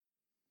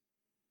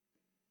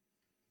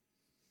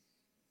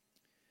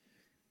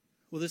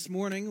Well, this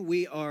morning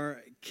we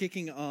are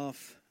kicking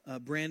off a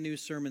brand new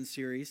sermon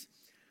series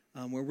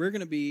where we're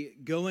going to be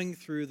going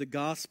through the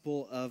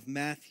Gospel of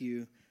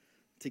Matthew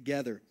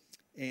together.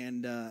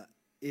 And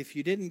if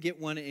you didn't get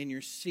one in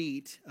your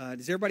seat,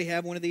 does everybody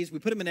have one of these? We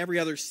put them in every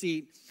other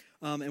seat,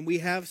 and we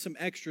have some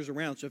extras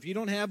around. So if you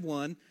don't have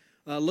one,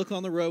 look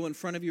on the row in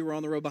front of you or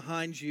on the row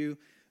behind you.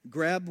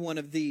 Grab one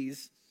of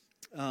these.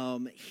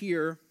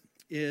 Here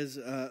is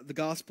the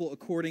Gospel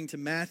according to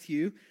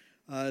Matthew.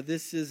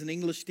 This is an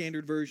English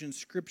Standard Version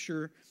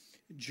scripture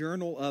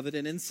journal of it.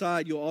 And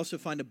inside you'll also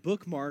find a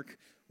bookmark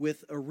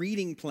with a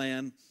reading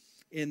plan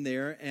in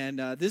there. And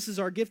this is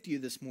our gift to you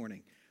this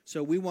morning.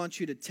 So we want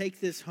you to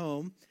take this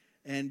home.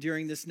 And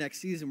during this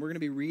next season, we're going to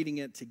be reading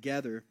it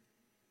together.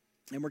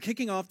 And we're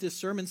kicking off this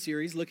sermon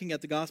series looking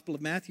at the Gospel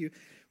of Matthew,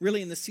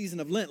 really in the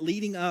season of Lent,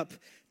 leading up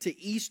to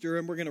Easter.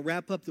 And we're going to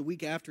wrap up the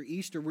week after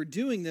Easter. We're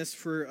doing this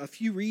for a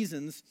few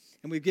reasons.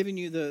 And we've given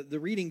you the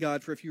reading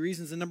guide for a few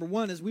reasons. And number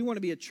one is we want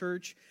to be a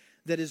church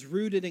that is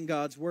rooted in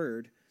God's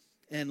Word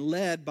and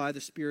led by the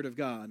Spirit of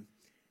God.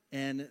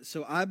 And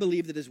so I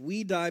believe that as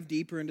we dive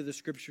deeper into the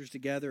Scriptures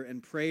together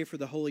and pray for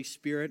the Holy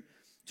Spirit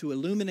to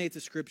illuminate the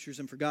Scriptures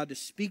and for God to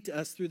speak to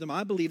us through them,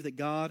 I believe that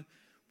God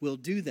will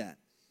do that.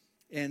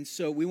 And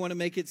so we want to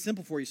make it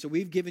simple for you. So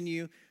we've given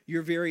you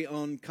your very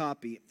own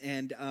copy.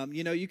 And,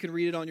 you can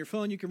read it on your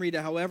phone. You can read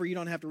it however. You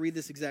don't have to read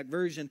this exact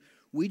version.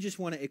 We just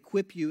want to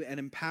equip you and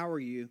empower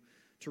you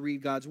to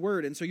read God's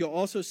Word. And so you'll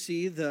also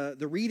see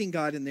the reading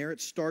guide in there.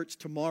 It starts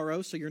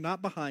tomorrow, so you're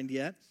not behind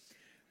yet.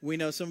 We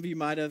know some of you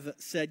might have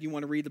said you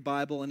want to read the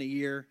Bible in a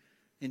year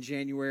in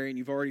January, and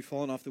you've already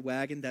fallen off the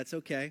wagon. That's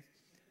okay.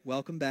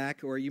 Welcome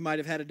back. Or you might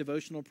have had a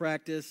devotional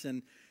practice,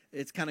 and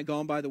it's kind of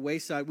gone by the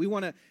wayside. We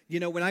want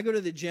to, when I go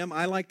to the gym,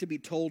 I like to be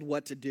told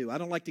what to do. I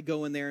don't like to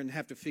go in there and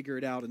have to figure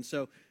it out. And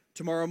so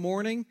tomorrow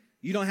morning,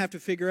 you don't have to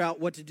figure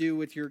out what to do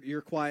with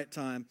your quiet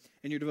time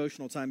and your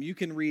devotional time. You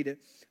can read it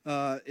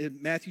in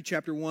Matthew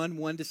chapter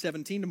 1 to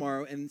 17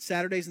 tomorrow. And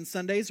Saturdays and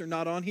Sundays are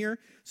not on here,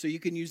 so you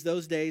can use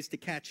those days to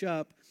catch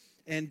up.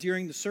 And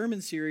during the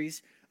sermon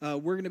series,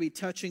 we're going to be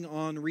touching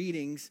on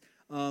readings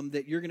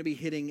that you're going to be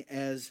hitting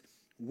as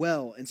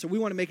well. And so we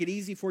want to make it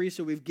easy for you,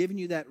 so we've given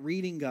you that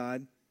reading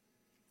guide.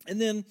 And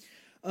then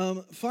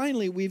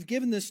finally, we've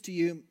given this to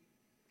you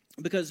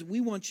because we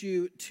want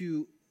you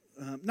to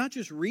not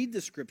just read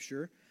the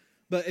Scripture,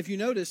 but if you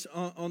notice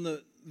on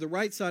the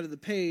right side of the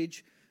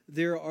page,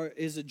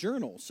 is a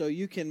journal. So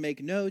you can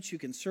make notes, you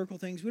can circle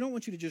things. We don't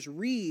want you to just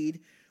read.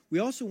 We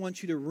also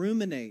want you to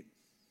ruminate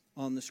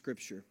on the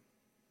Scripture.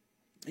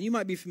 And you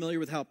might be familiar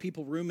with how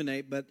people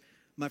ruminate, but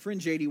my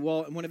friend J.D.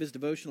 Walt, in one of his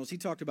devotionals, he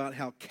talked about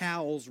how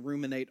cows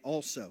ruminate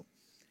also.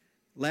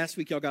 Last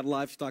week, y'all got a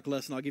livestock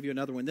lesson. I'll give you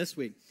another one this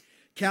week.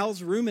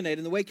 Cows ruminate,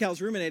 and the way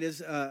cows ruminate is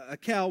a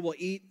cow will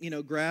eat,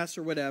 grass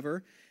or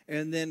whatever,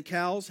 and then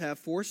cows have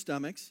 4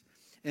 stomachs.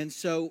 And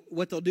so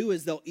what they'll do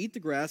is they'll eat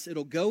the grass.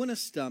 It'll go in a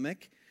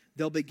stomach.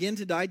 They'll begin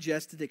to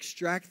digest it,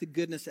 extract the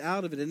goodness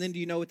out of it. And then do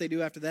you know what they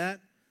do after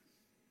that?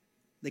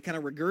 They kind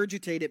of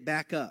regurgitate it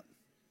back up.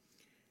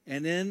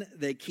 And then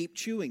they keep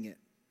chewing it.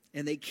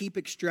 And they keep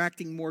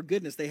extracting more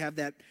goodness. They have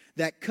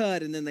that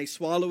cud, and then they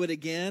swallow it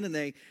again, and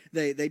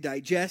they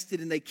digest it,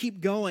 and they keep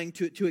going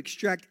to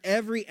extract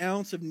every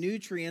ounce of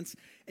nutrients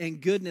and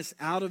goodness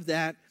out of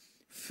that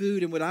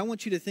food. And what I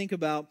want you to think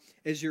about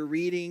as you're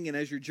reading and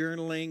as you're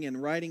journaling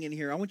and writing in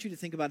here, I want you to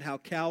think about how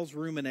cows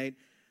ruminate,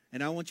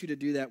 and I want you to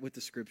do that with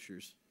the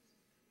Scriptures.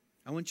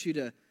 I want you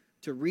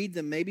to read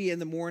them. Maybe in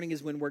the morning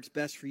is when works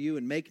best for you,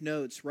 and make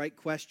notes, write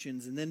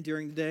questions, and then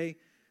during the day,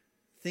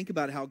 think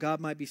about how God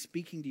might be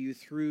speaking to you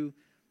through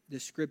the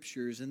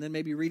Scriptures. And then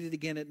maybe read it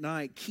again at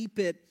night. Keep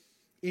it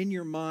in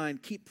your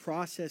mind. Keep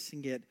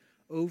processing it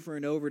over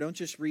and over. Don't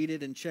just read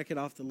it and check it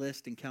off the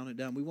list and count it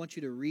down. We want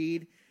you to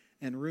read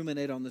and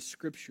ruminate on the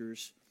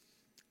Scriptures.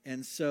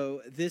 And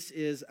so this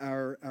is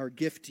our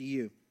gift to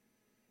you.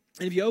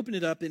 And if you open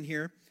it up in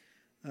here,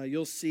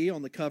 you'll see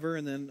on the cover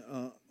and then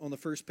on the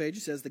first page,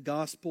 it says the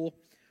Gospel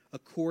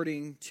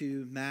according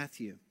to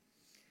Matthew.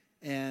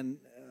 And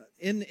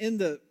in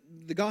the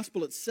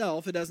gospel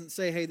itself, it doesn't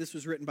say, hey, this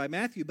was written by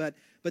Matthew, but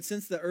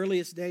since the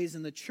earliest days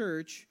in the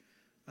church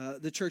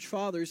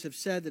fathers have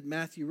said that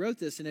Matthew wrote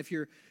this. And if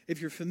you're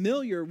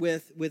familiar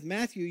with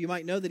Matthew, you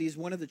might know that he's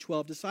one of the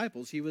 12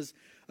 disciples. He was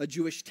a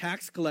Jewish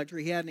tax collector.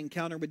 He had an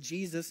encounter with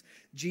Jesus.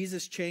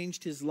 Jesus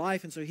changed his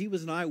life, and so he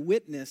was an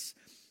eyewitness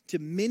to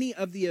many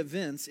of the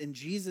events in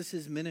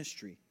Jesus'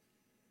 ministry.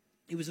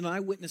 He was an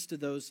eyewitness to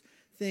those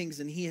things,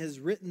 and he has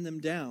written them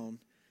down.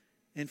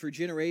 And for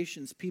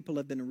generations, people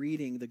have been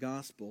reading the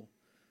gospel,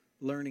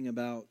 learning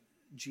about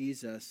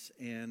Jesus.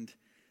 And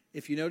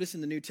if you notice in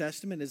the New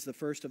Testament is the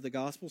first of the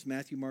gospels,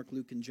 Matthew, Mark,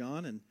 Luke, and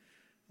John. And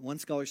one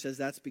scholar says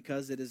that's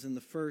because it is in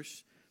the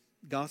first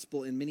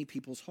gospel in many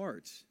people's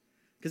hearts.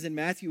 Because in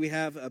Matthew, we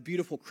have a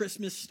beautiful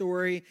Christmas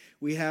story.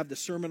 We have the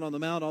Sermon on the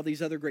Mount, all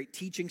these other great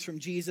teachings from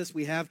Jesus.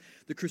 We have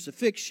the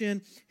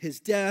crucifixion, his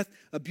death,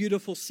 a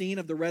beautiful scene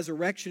of the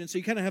resurrection. And so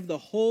you kind of have the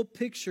whole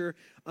picture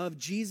of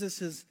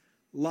Jesus'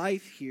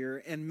 life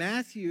here. And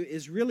Matthew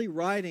is really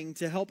writing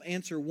to help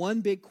answer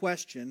one big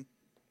question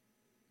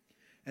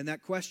And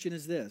that question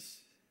is this: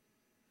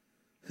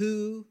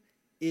 who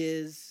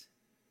is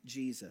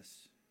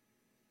Jesus?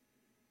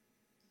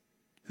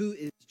 Who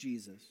is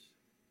Jesus?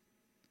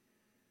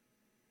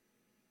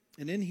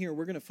 And in here,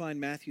 we're going to find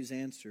Matthew's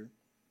answer.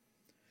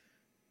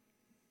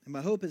 And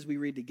my hope as we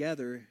read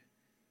together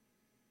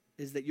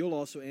is that you'll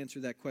also answer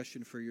that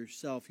question for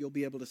yourself. You'll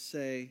be able to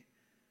say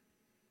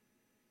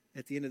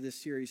at the end of this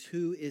series,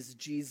 who is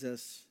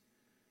Jesus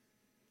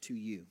to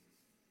you?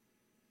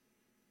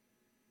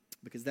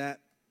 Because that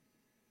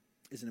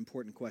is an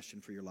important question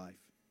for your life.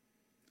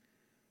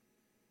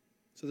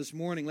 So this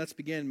morning, let's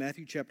begin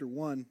Matthew chapter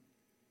 1,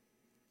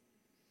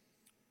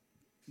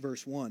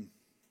 verse 1.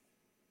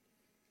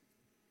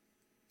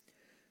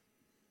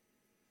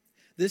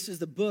 This is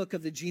the book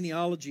of the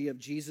genealogy of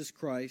Jesus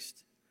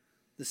Christ,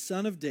 the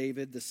son of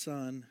David, the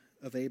son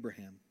of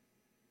Abraham.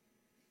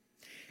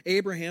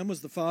 Abraham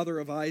was the father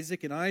of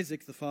Isaac, and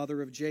Isaac the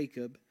father of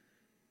Jacob,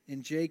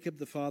 and Jacob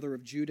the father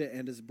of Judah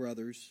and his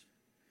brothers,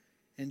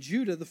 and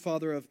Judah the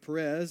father of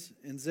Perez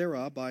and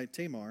Zerah by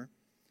Tamar,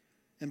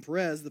 and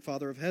Perez the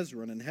father of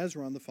Hezron, and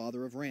Hezron the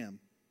father of Ram,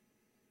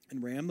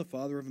 and Ram the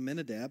father of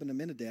Amminadab, and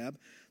Amminadab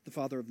the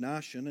father of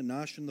Nahshon, and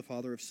Nahshon the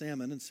father of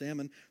Salmon, and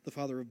Salmon the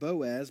father of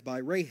Boaz by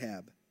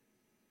Rahab,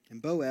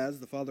 and Boaz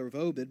the father of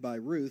Obed by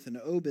Ruth, and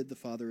Obed the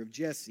father of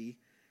Jesse,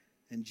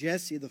 and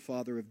Jesse the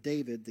father of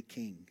David the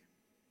king.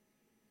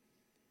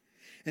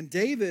 And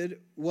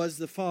David was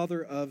the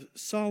father of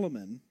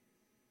Solomon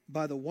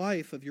by the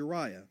wife of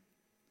Uriah,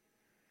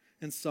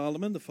 and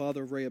Solomon the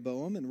father of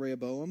Rehoboam, and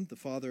Rehoboam the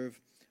father of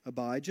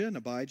Abijah, and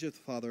Abijah the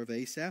father of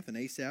Asaph, and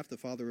Asaph the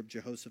father of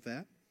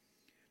Jehoshaphat,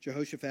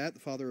 Jehoshaphat the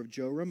father of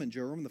Joram, and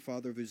Joram the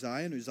father of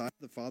Uzziah, and Uzziah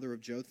the father of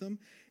Jotham,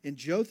 and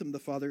Jotham the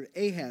father of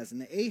Ahaz,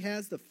 and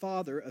Ahaz the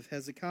father of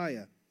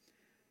Hezekiah,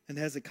 and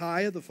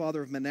Hezekiah the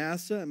father of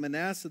Manasseh, and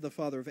Manasseh the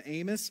father of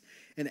Amos,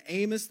 and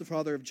Amos the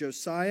father of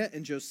Josiah,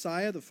 and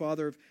Josiah the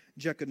father of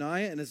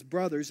Jeconiah and his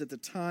brothers at the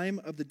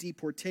time of the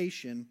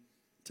deportation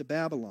to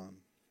Babylon.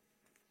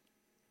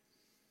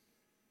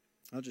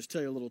 I'll just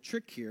tell you a little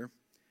trick here.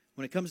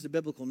 When it comes to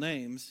biblical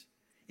names,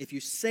 if you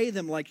say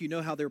them like you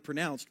know how they're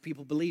pronounced,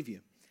 people believe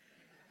you.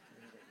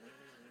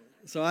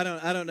 So I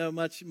don't know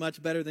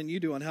much better than you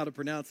do on how to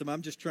pronounce them.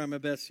 I'm just trying my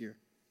best here.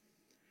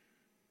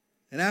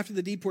 And after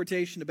the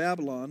deportation to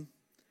Babylon,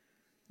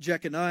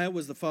 Jeconiah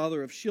was the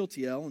father of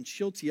Shealtiel, and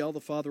Shealtiel the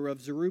father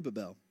of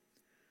Zerubbabel,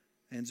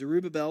 and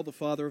Zerubbabel the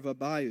father of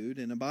Abiud,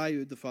 and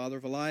Abiud the father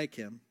of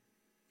Eliakim,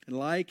 and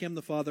Eliakim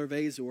the father of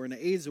Azor, and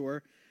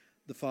Azor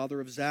the father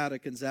of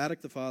Zadok, and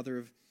Zadok the father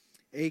of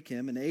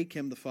Achim, and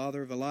Achim the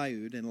father of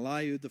Eliud, and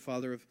Eliud the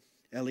father of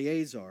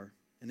Eleazar,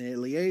 and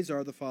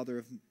Eleazar the father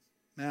of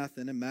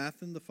Mathan, and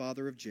Mathan the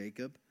father of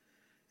Jacob,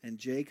 and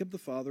Jacob the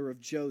father of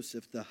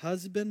Joseph, the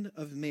husband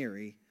of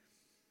Mary,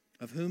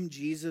 of whom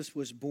Jesus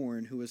was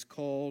born, who is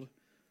called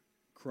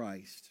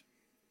Christ.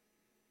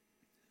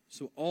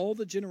 So all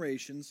the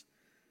generations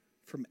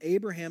from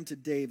Abraham to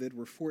David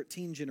were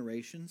 14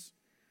 generations,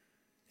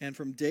 and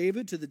from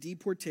David to the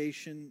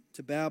deportation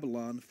to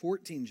Babylon,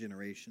 14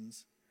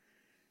 generations,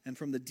 and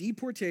from the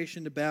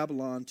deportation to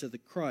Babylon to the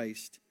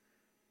Christ,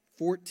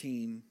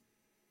 14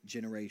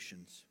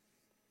 generations.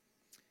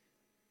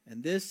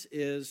 And this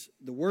is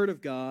the word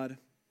of God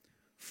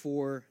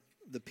for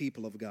the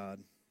people of God.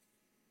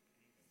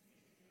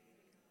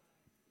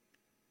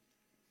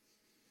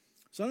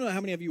 So I don't know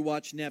how many of you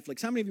watch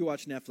Netflix. How many of you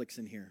watch Netflix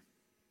in here?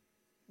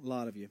 A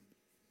lot of you.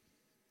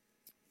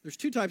 There's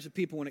two types of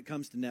people when it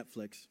comes to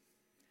Netflix.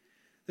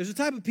 There's a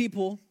type of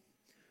people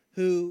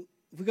who,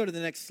 if we go to the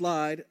next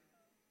slide,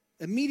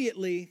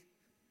 immediately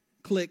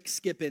click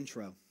skip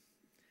intro.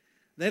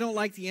 They don't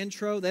like the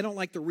intro. They don't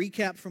like the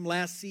recap from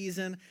last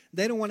season.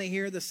 They don't want to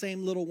hear the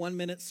same little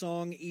 1-minute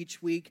song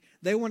each week.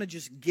 They want to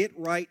just get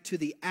right to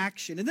the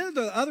action. And then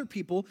there are other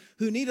people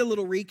who need a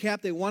little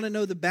recap. They want to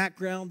know the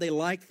background. They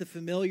like the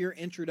familiar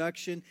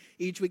introduction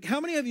each week. How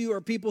many of you are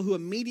people who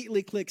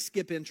immediately click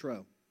skip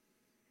intro?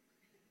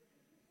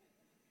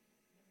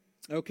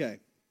 Okay.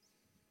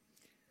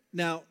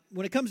 Now,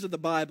 when it comes to the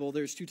Bible,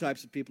 there's two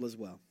types of people as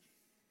well.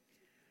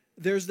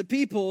 There's the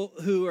people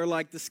who are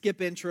like the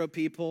skip intro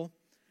people.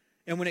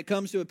 And when it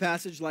comes to a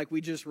passage like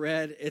we just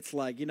read, it's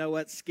like, you know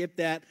what, skip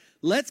that.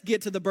 Let's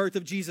get to the birth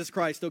of Jesus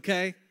Christ,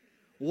 okay?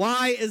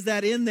 Why is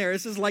that in there?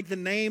 This is like the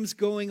names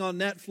going on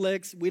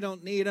Netflix. We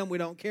don't need them. We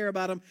don't care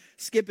about them.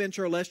 Skip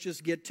intro, let's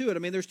just get to it. I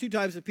mean, there's two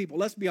types of people.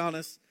 Let's be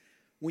honest.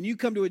 When you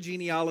come to a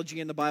genealogy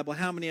in the Bible,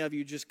 how many of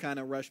you just kind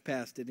of rush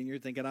past it and you're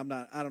thinking,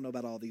 I don't know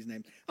about all these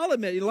names. I'll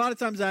admit, a lot of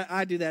times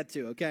I do that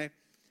too, okay?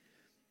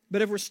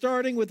 But if we're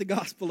starting with the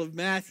Gospel of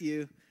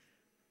Matthew,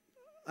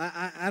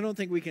 I don't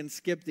think we can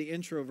skip the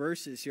intro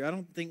verses here. I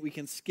don't think we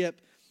can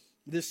skip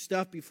this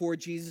stuff before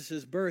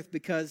Jesus' birth,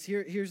 because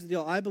here's the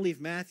deal. I believe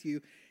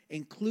Matthew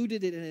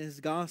included it in his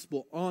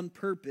gospel on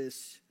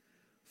purpose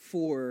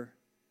for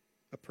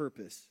a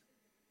purpose.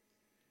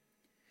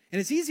 And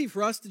it's easy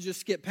for us to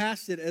just skip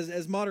past it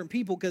as modern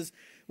people, because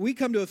we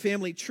come to a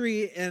family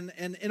tree, and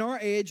in our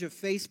age of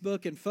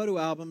Facebook and photo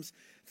albums,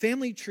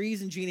 family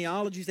trees and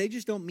genealogies, they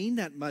just don't mean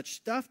that much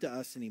stuff to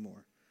us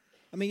anymore.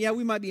 I mean, yeah,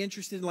 we might be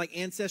interested in like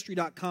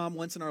Ancestry.com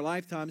once in our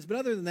lifetimes, but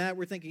other than that,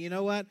 we're thinking, you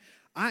know what?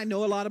 I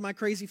know a lot of my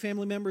crazy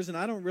family members, and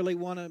I don't really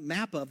want a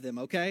map of them,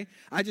 okay?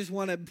 I just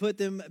want to put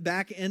them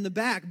back in the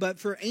back. But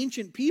for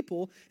ancient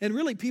people, and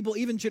really people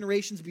even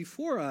generations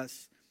before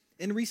us,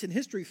 in recent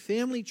history,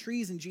 family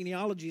trees and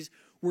genealogies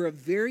were a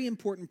very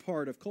important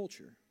part of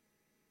culture.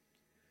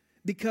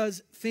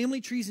 Because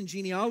family trees and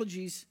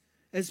genealogies,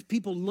 as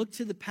people look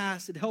to the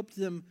past, it helped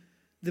them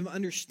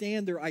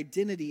understand their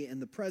identity in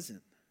the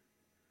present.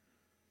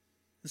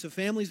 And so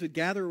families would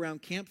gather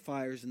around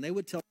campfires and they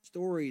would tell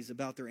stories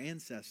about their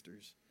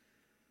ancestors,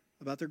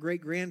 about their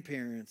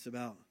great-grandparents,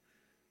 about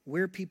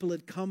where people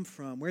had come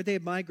from, where they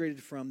had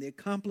migrated from, the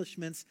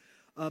accomplishments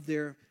of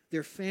their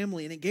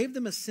family. And it gave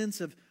them a sense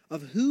of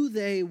who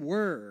they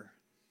were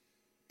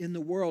in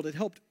the world. It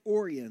helped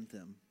orient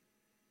them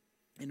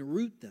and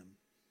root them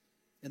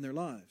in their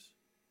lives.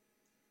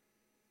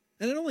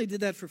 And it only did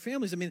that for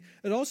families. I mean,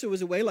 it also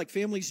was a way like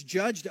families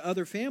judged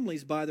other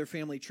families by their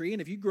family tree.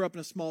 And if you grew up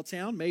in a small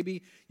town,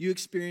 maybe you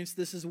experienced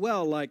this as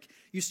well. Like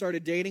you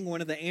started dating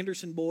one of the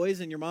Anderson boys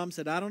and your mom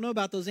said, I don't know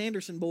about those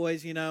Anderson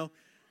boys, you know,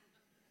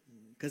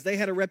 because they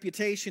had a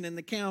reputation in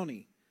the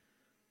county.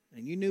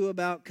 And you knew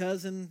about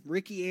cousin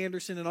Ricky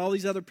Anderson and all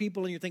these other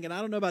people, and you're thinking, I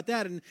don't know about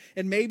that.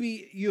 And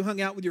maybe you hung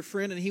out with your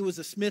friend and he was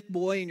a Smith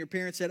boy, and your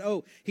parents said,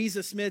 oh, he's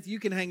a Smith. You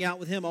can hang out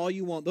with him all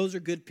you want. Those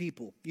are good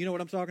people. You know what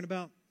I'm talking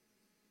about?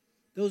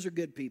 Those are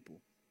good people.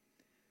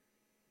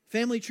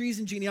 Family trees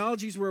and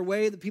genealogies were a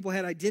way that people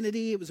had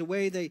identity. It was a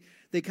way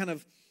they kind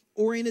of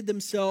oriented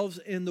themselves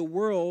in the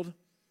world.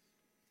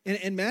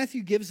 And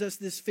Matthew gives us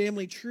this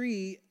family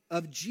tree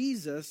of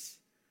Jesus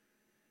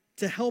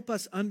to help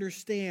us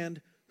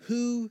understand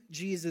who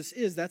Jesus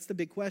is. That's the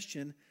big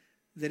question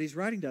that he's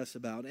writing to us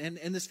about. And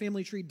this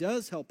family tree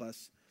does help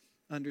us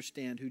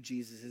understand who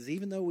Jesus is,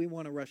 even though we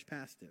want to rush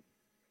past it.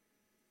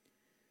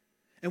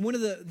 And one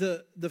of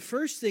the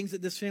first things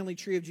that this family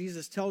tree of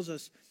Jesus tells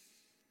us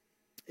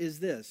is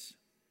this.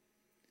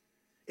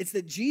 It's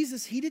that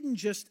Jesus, he didn't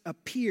just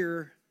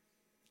appear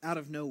out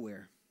of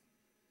nowhere.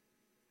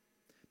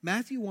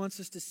 Matthew wants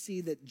us to see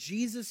that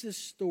Jesus'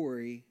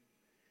 story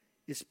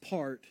is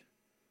part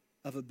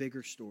of a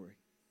bigger story.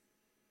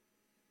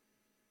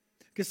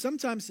 Because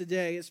sometimes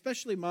today,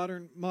 especially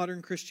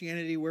modern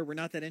Christianity, where we're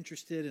not that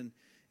interested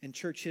in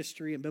church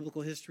history and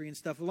biblical history and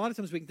stuff, a lot of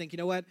times we can think, you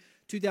know what,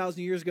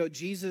 2,000 years ago,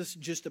 Jesus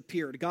just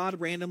appeared. God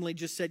randomly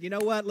just said, you know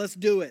what, let's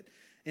do it,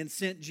 and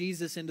sent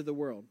Jesus into the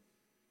world.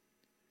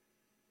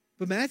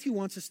 But Matthew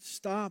wants us to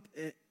stop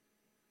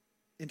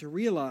and to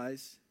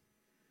realize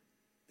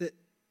that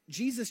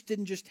Jesus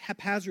didn't just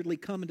haphazardly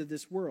come into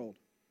this world.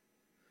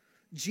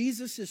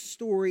 Jesus'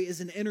 story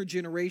is an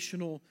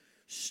intergenerational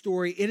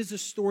story. It is a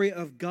story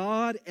of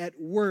God at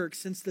work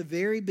since the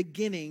very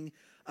beginning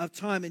of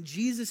time. And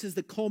Jesus is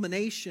the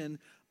culmination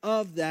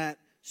of that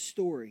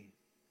story.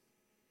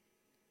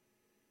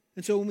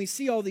 And so when we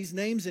see all these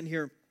names in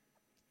here,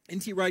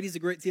 N.T. Wright, he's a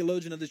great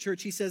theologian of the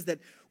church, he says that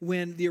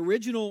when the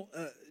original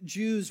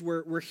Jews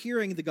were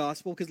hearing the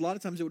gospel, because a lot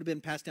of times it would have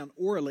been passed down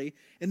orally,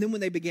 and then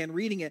when they began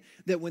reading it,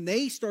 that when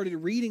they started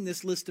reading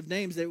this list of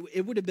names,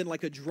 it would have been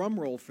like a drum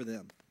roll for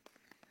them.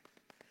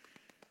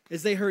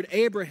 As they heard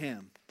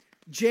Abraham,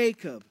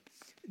 Jacob,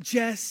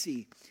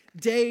 Jesse,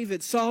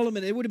 David,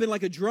 Solomon, it would have been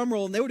like a drum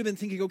roll, and they would have been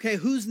thinking, okay,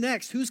 who's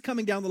next? Who's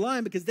coming down the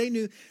line? Because they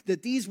knew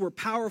that these were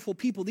powerful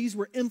people. These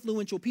were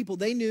influential people.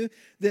 They knew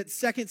that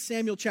 2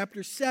 Samuel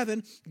chapter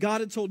 7,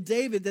 God had told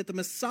David that the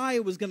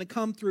Messiah was going to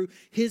come through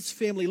his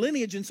family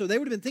lineage, and so they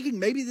would have been thinking,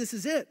 maybe this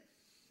is it.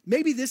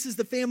 Maybe this is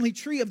the family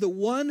tree of the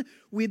one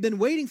we've been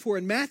waiting for,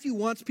 and Matthew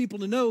wants people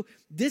to know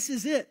this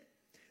is it.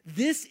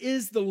 This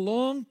is the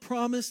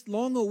long-promised,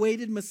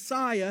 long-awaited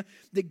Messiah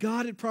that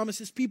God had promised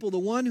his people, the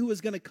one who is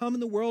going to come in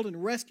the world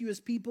and rescue his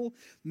people,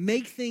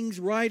 make things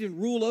right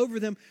and rule over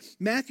them.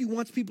 Matthew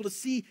wants people to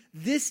see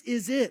this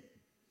is it.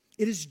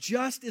 It is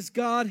just as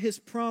God has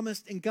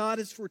promised and God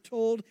has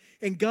foretold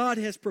and God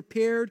has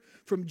prepared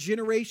from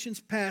generations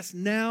past.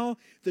 Now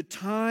the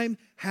time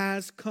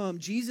has come.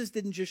 Jesus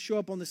didn't just show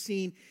up on the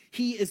scene.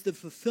 He is the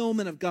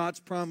fulfillment of God's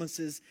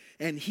promises,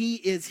 and he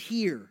is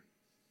here.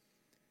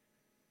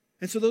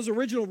 And so those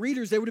original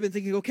readers, they would have been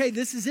thinking, okay,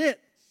 this is it.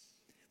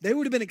 They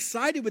would have been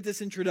excited with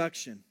this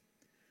introduction.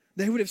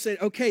 They would have said,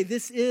 okay,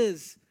 this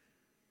is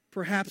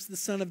perhaps the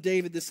son of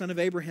David, the son of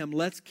Abraham.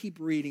 Let's keep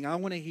reading. I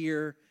want to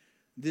hear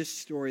this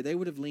story. They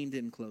would have leaned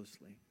in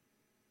closely.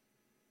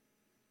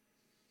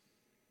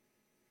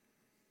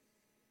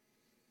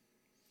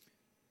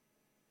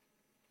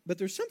 But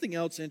there's something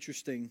else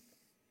interesting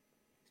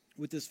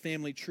with this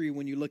family tree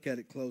when you look at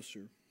it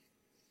closer.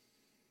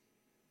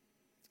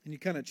 And you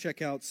kind of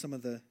check out some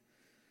of the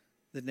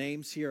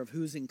names here of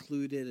who's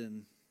included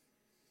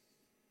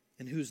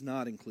and who's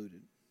not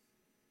included.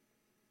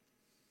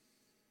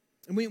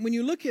 And when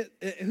you look at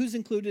who's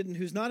included and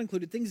who's not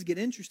included, things get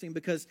interesting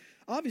because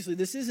obviously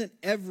this isn't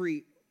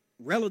every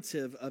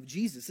relative of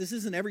Jesus. This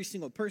isn't every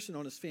single person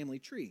on his family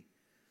tree.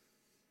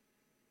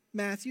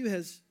 Matthew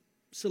has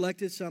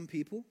selected some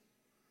people.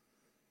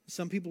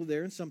 Some people are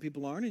there and some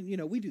people aren't.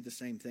 And, we do the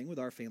same thing with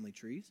our family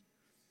trees.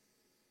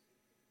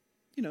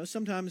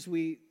 sometimes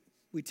we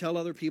tell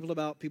other people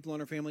about people on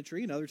our family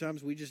tree, and other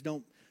times we just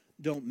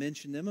don't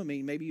mention them. I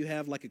mean, maybe you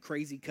have like a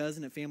crazy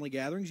cousin at family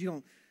gatherings.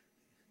 You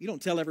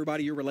don't tell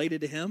everybody you're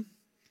related to him.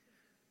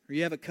 Or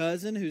you have a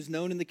cousin who's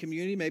known in the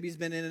community. Maybe he's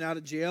been in and out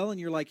of jail, and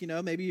you're like,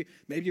 maybe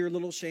you're a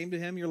little ashamed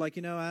of him. You're like,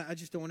 I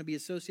just don't want to be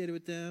associated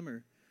with them.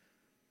 Or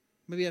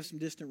maybe you have some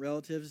distant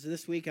relatives.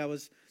 This week I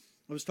was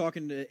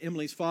talking to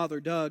Emily's father,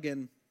 Doug,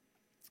 and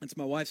it's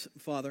my wife's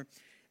father,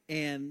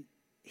 and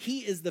he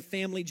is the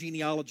family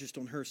genealogist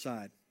on her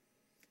side.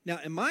 Now,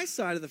 in my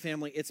side of the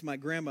family, it's my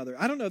grandmother.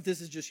 I don't know if this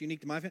is just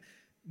unique to my family.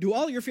 Do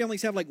all your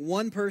families have like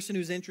one person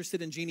who's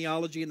interested in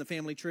genealogy in the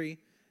family tree,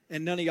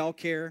 and none of y'all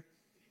care?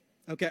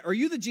 Okay, are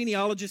you the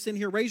genealogist in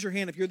here? Raise your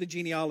hand if you're the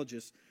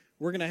genealogist.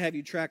 We're going to have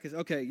you track us.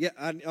 Okay,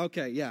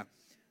 yeah.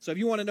 So if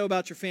you want to know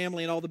about your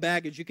family and all the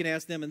baggage, you can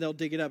ask them and they'll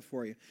dig it up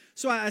for you.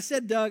 So I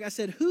said, Doug,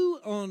 who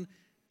on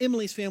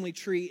Emily's family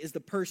tree is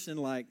the person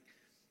like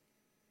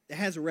that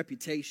has a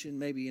reputation,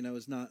 maybe,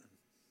 is not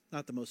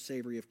the most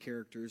savory of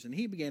characters? And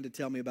he began to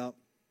tell me about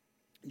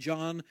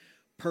John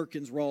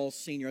Perkins Rawls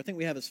Sr. I think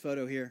we have his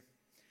photo here.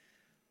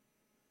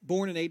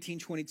 Born in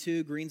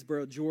 1822,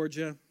 Greensboro,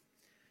 Georgia.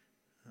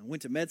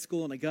 Went to med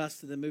school in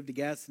Augusta, then moved to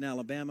Gadsden,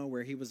 Alabama,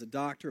 where he was a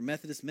doctor, a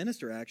Methodist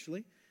minister,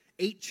 actually.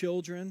 8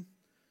 children.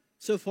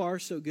 So far,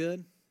 so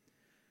good.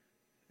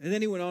 And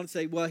then he went on to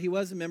say, well, he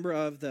was a member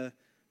of the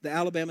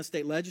Alabama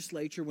State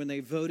Legislature when they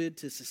voted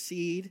to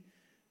secede.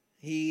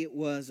 He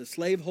was a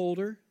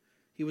slaveholder.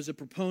 He was a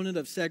proponent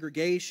of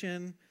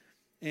segregation,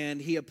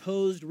 and he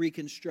opposed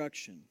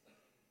Reconstruction.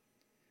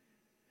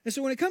 And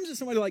so when it comes to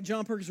somebody like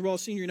John Perkins Rawls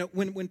Sr.,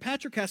 when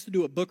Patrick has to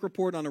do a book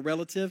report on a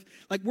relative,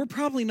 like we're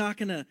probably not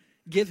going to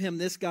give him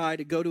this guy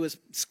to go to his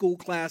school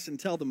class and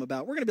tell them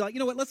about. We're going to be like,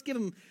 you know what, let's give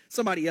him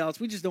somebody else.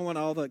 We just don't want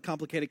all the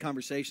complicated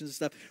conversations and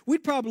stuff.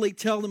 We'd probably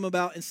tell them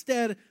about,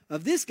 instead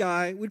of this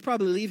guy, we'd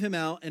probably leave him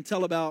out and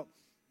tell about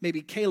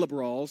maybe Caleb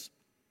Rawls,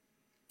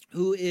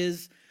 who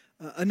is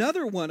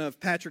another one of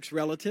Patrick's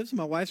relatives,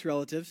 my wife's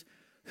relatives,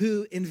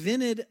 who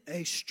invented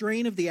a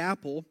strain of the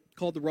apple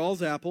called the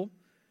Rawls apple,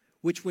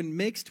 which when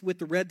mixed with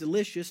the Red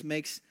Delicious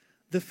makes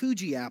the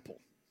Fuji apple.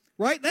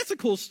 Right? That's a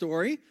cool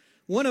story.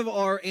 One of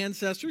our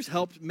ancestors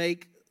helped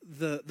make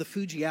the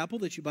Fuji apple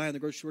that you buy in the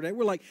grocery store today.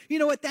 We're like, you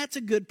know what? That's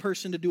a good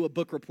person to do a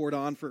book report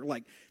on for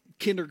like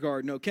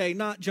kindergarten, okay?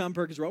 Not John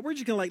Perkins Rawls. We're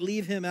just going to like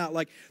leave him out.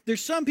 Like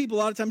there's some people, a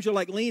lot of times you'll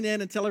like lean in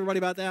and tell everybody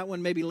about that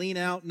one, maybe lean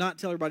out, not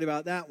tell everybody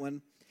about that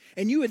one.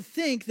 And you would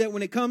think that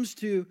when it comes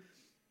to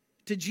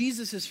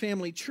Jesus'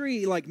 family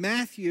tree, like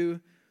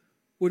Matthew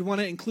would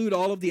want to include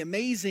all of the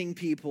amazing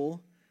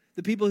people,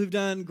 the people who've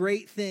done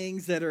great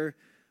things that are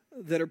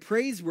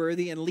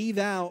praiseworthy, and leave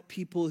out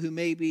people who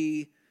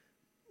maybe,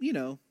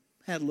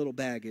 had a little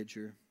baggage,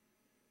 or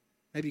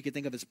maybe you could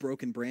think of as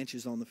broken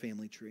branches on the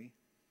family tree.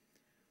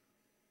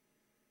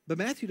 But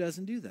Matthew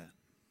doesn't do that.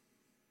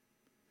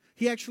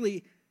 He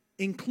actually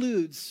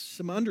includes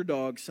some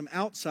underdogs, some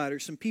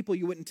outsiders, some people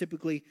you wouldn't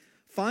typically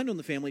find on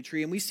the family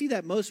tree. And we see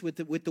that most with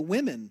the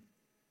women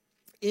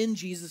in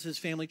Jesus'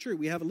 family tree.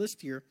 We have a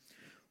list here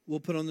we'll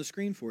put on the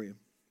screen for you.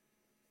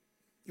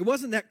 It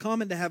wasn't that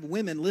common to have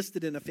women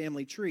listed in a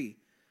family tree.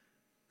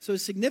 So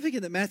it's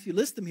significant that Matthew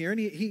lists them here. And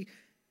he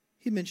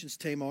mentions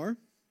Tamar,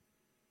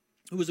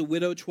 who was a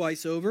widow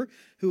twice over,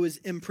 who was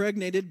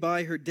impregnated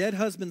by her dead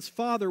husband's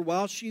father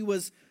while she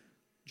was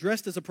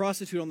dressed as a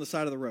prostitute on the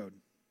side of the road.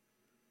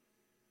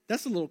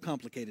 That's a little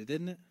complicated,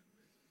 isn't it?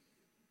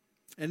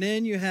 And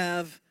then you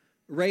have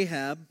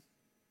Rahab.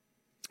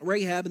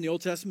 Rahab in the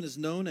Old Testament is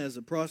known as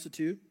a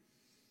prostitute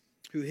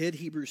who hid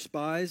Hebrew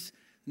spies.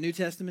 In the New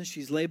Testament,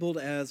 she's labeled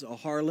as a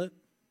harlot.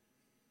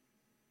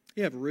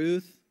 You have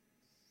Ruth.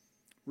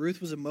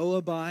 Ruth was a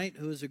Moabite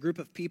who was a group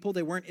of people.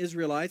 They weren't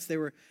Israelites. They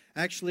were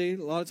actually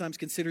a lot of times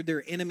considered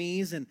their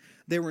enemies, and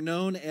they were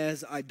known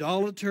as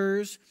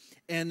idolaters.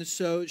 And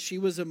so she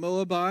was a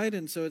Moabite,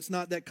 and so it's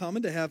not that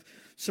common to have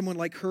someone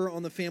like her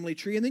on the family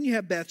tree. And then you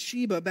have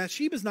Bathsheba.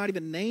 Bathsheba's not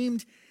even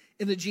named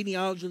in the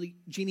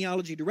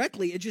genealogy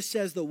directly. It just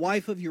says the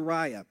wife of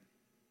Uriah.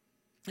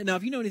 And now,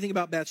 if you know anything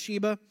about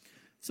Bathsheba,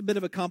 it's a bit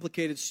of a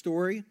complicated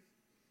story.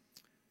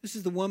 This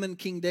is the woman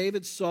King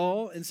David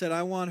saw and said,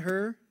 I want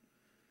her.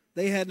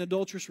 They had an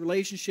adulterous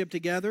relationship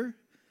together.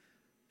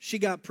 She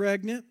got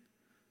pregnant.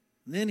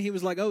 And then he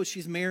was like, oh,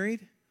 she's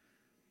married.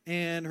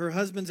 And her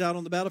husband's out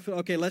on the battlefield.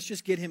 Okay, let's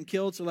just get him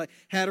killed. So like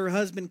had her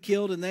husband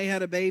killed and they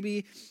had a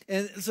baby.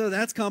 And so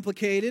that's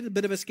complicated, a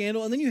bit of a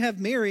scandal. And then you have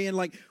Mary, and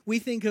like we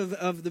think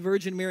of the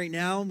Virgin Mary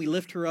now, and we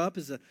lift her up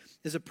as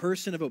a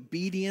person of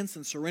obedience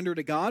and surrender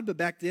to God. But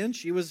back then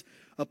she was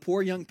a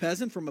poor young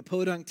peasant from a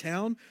podunk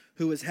town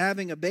who was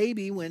having a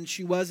baby when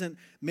she wasn't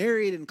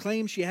married and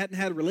claimed she hadn't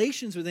had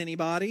relations with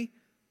anybody.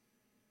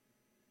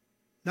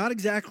 Not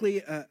exactly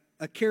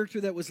a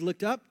character that was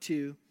looked up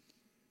to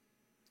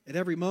at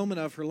every moment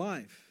of her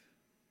life.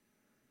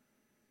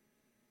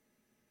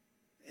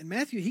 And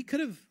Matthew, he could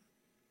have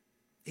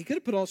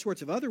put all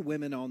sorts of other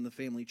women on the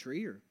family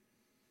tree or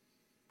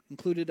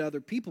included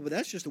other people, but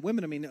that's just the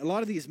women. I mean, a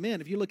lot of these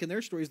men, if you look in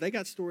their stories, they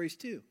got stories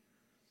too.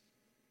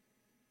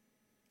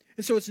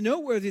 And so it's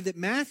noteworthy that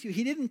Matthew,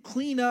 he didn't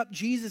clean up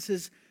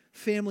Jesus'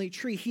 family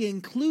tree. He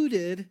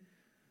included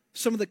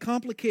some of the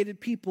complicated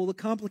people, the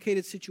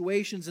complicated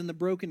situations, and the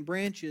broken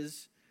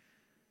branches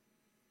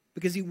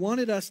because he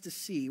wanted us to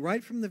see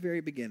right from the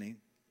very beginning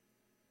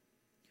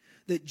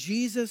that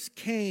Jesus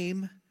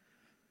came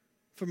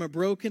from a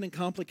broken and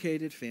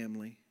complicated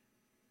family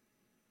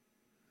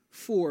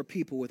for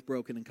people with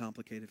broken and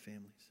complicated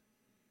families.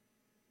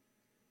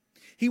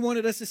 He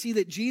wanted us to see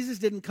that Jesus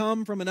didn't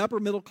come from an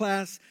upper middle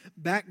class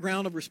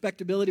background of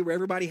respectability where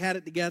everybody had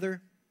it together.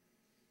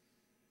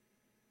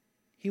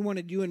 He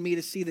wanted you and me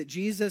to see that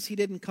Jesus, he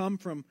didn't come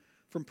from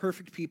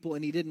perfect people,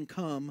 and he didn't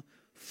come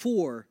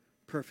for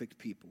perfect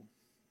people.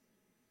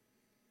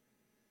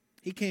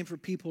 He came for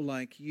people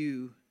like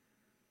you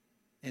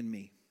and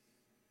me.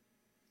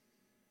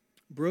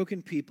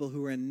 Broken people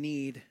who are in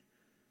need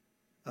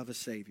of a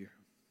Savior.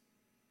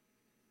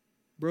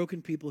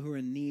 Broken people who are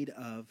in need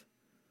of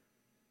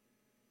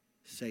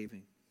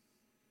saving.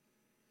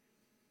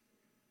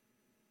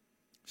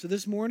 So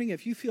this morning,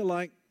 if you feel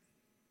like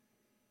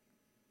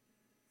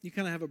you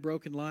kind of have a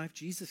broken life,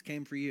 Jesus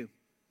came for you.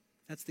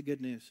 That's the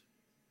good news.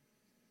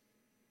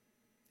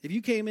 If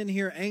you came in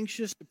here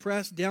anxious,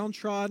 depressed,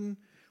 downtrodden,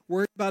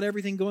 worried about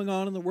everything going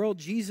on in the world,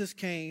 Jesus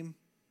came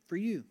for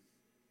you.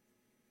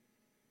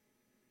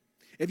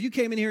 If you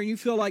came in here and you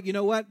feel like, you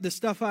know what, the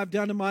stuff I've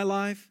done in my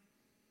life,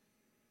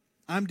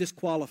 I'm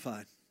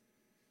disqualified.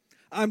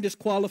 I'm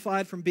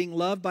disqualified from being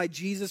loved by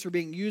Jesus or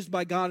being used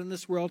by God in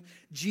this world.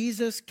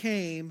 Jesus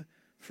came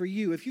for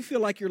you. If you feel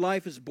like your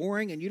life is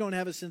boring and you don't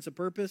have a sense of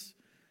purpose,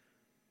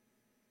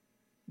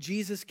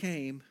 Jesus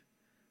came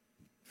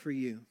for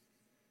you.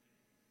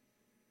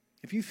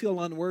 If you feel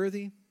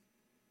unworthy,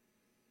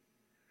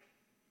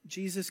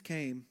 Jesus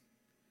came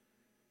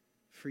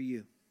for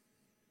you.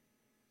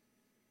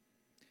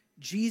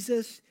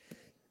 Jesus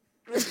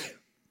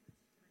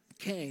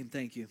came,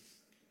 thank you.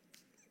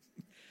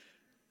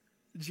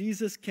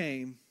 Jesus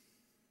came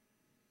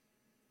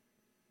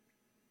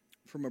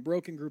from a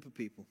broken group of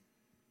people.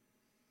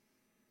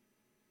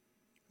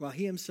 While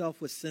he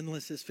himself was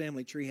sinless, his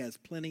family tree has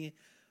plenty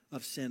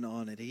of sin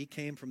on it. He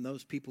came from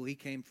those people. He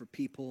came for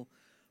people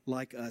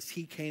like us.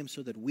 He came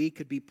so that we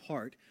could be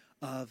part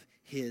of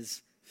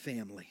his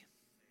family.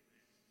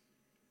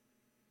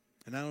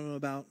 And I don't know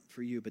about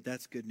for you, but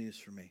that's good news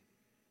for me.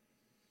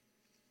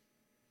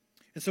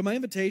 And so my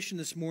invitation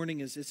this morning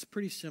is, it's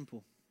pretty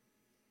simple.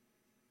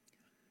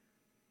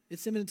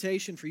 It's an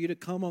invitation for you to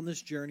come on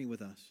this journey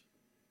with us.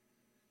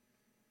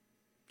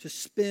 To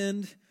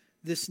spend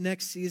this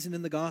next season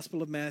in the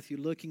Gospel of Matthew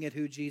looking at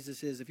who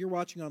Jesus is. If you're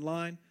watching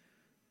online,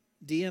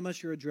 DM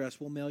us your address.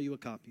 We'll mail you a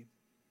copy.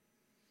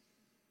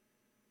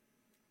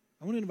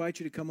 I want to invite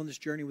you to come on this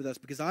journey with us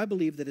because I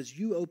believe that as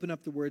you open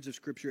up the words of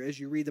Scripture, as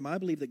you read them, I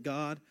believe that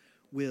God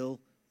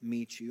will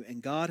meet you.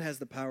 And God has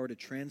the power to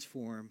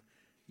transform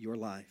your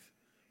life.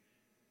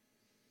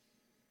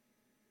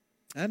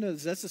 I know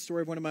that's the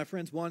story of one of my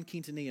friends, Juan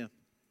Quintanilla.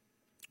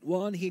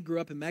 Juan, he grew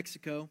up in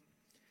Mexico.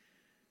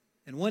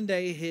 And one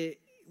day,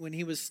 when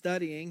he was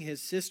studying,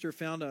 his sister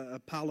found a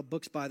pile of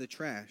books by the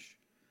trash.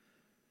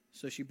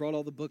 So she brought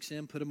all the books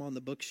in, put them on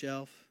the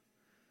bookshelf.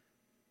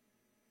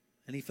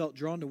 And he felt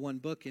drawn to one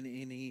book, and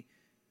he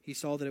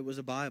saw that it was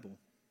a Bible.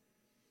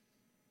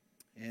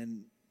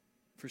 And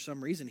for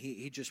some reason,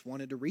 he just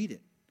wanted to read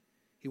it.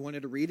 He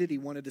wanted to read it. He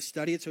wanted to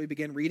study it. So he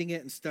began reading it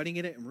and studying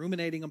it and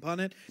ruminating upon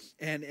it.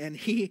 And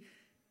he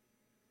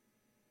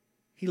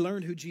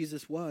learned who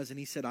Jesus was. And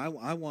he said, I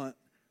want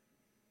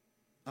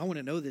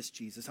to know this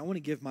Jesus. I want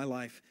to give my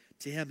life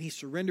to him. He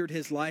surrendered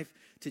his life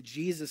to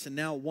Jesus. And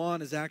now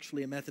Juan is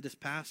actually a Methodist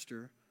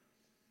pastor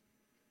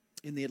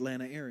in the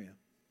Atlanta area.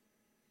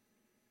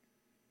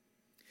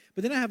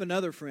 But then I have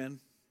another friend.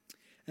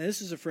 And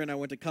this is a friend I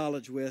went to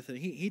college with. And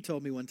he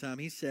told me one time,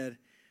 he said,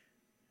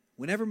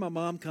 whenever my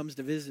mom comes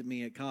to visit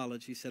me at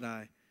college, he said,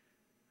 I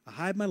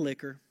hide my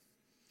liquor,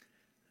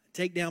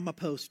 take down my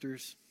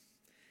posters.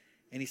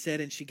 And he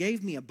said, and she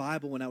gave me a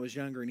Bible when I was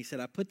younger. And he said,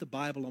 I put the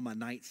Bible on my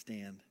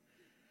nightstand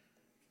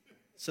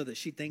so that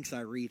she thinks I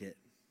read it.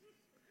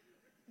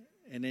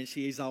 And then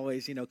she's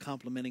always,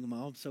 complimenting him.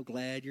 Oh, I'm so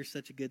glad you're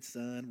such a good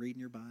son reading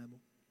your Bible.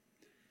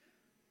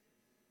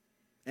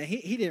 And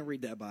he didn't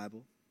read that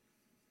Bible.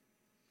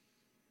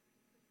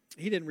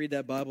 He didn't read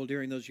that Bible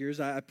during those years.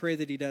 I pray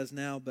that he does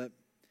now, but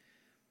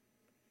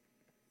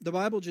the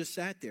Bible just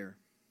sat there.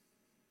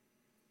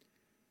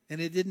 And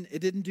it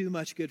didn't do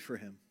much good for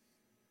him.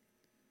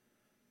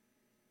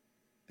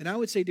 And I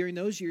would say during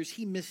those years,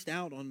 he missed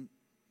out on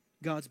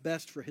God's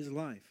best for his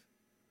life.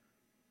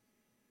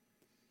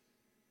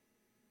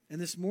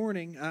 And this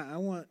morning, I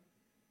want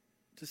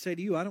to say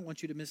to you, I don't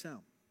want you to miss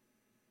out.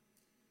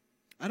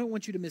 I don't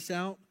want you to miss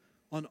out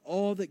on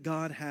all that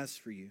God has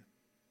for you.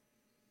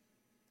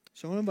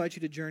 So I want to invite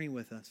you to journey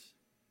with us,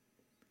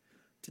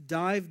 to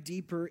dive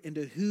deeper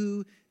into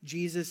who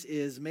Jesus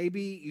is.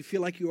 Maybe you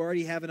feel like you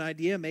already have an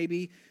idea.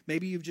 Maybe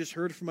you've just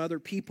heard from other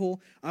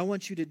people. I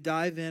want you to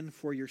dive in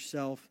for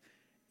yourself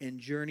and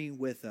journey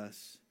with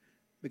us,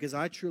 because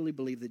I truly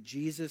believe that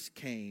Jesus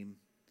came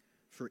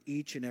for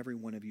each and every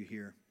one of you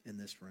here in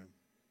this room.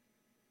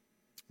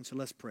 And so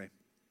let's pray.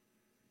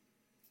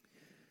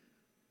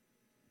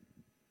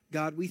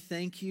 God, we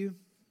thank you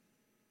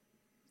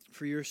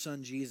for your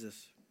Son,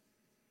 Jesus.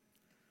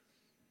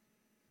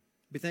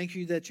 We thank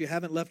you that you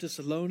haven't left us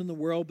alone in the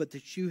world, but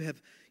that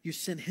you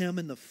sent him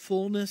in the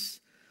fullness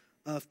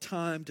of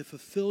time to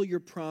fulfill your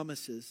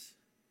promises.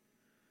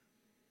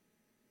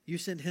 You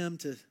sent him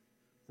to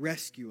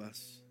rescue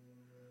us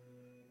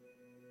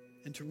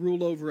and to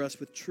rule over us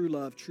with true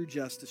love, true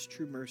justice,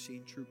 true mercy,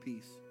 and true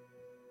peace.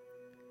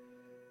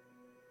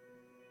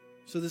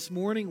 So this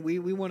morning, we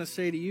want to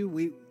say to you,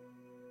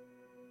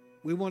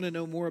 we want to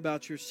know more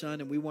about your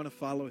Son, and we want to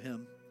follow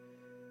him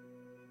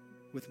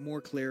with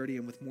more clarity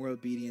and with more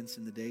obedience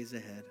in the days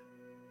ahead.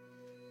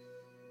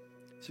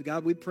 So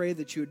God, we pray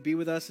that you would be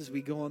with us as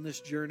we go on this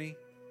journey,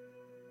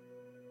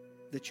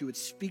 that you would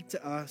speak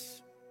to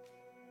us,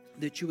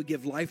 that you would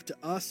give life to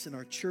us and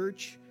our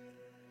church,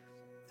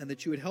 and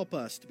that you would help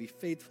us to be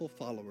faithful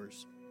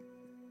followers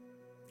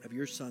of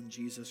your Son,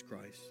 Jesus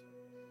Christ.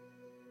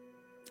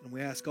 And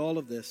we ask all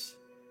of this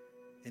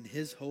in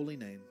his holy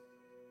name.